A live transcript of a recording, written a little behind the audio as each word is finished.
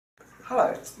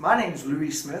Hello, my name is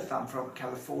Louie Smith. I'm from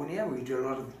California. We do a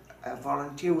lot of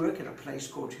volunteer work at a place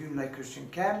called Hume Lake Christian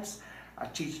Camps. I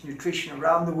teach nutrition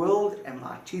around the world and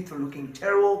my teeth were looking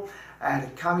terrible. I had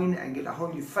to come in and get a whole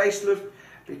new facelift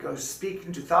because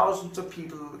speaking to thousands of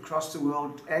people across the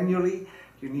world annually,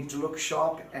 you need to look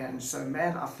sharp, and so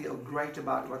man, I feel great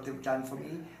about what they've done for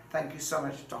me. Thank you so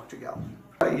much, Dr. Gell.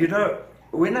 You know,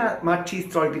 when my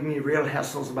teeth started giving me real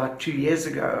hassles about 2 years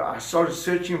ago, I started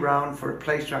searching around for a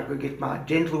place where I could get my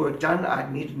dental work done. I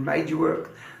needed major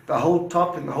work, the whole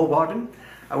top and the whole bottom.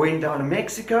 I went down to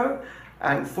Mexico.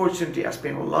 Unfortunately, I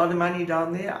spent a lot of money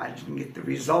down there. I didn't get the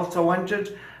results I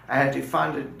wanted. I had to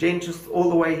find a dentist all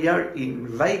the way here in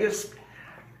Vegas.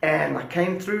 And I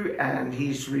came through and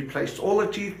he's replaced all the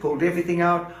teeth, pulled everything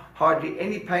out, hardly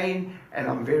any pain, and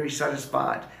I'm very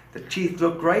satisfied. The teeth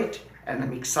look great and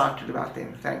I'm excited about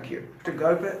them. Thank you. Dr.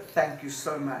 Golpa, thank you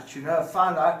so much. You know, I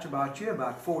found out about you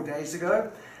about 4 days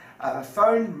ago.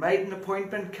 Phoned, made an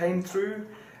appointment, came through,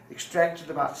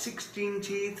 extracted about 16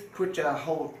 teeth, put a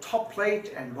whole top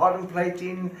plate and bottom plate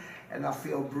in, and I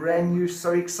feel brand new,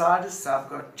 so excited. So I've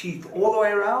got teeth all the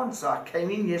way around. So I came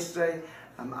in yesterday,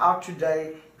 I'm out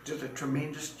today, did a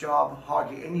tremendous job,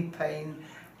 hardly any pain.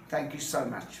 Thank you so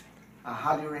much. I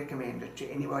highly recommend it to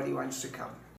anybody who wants to come.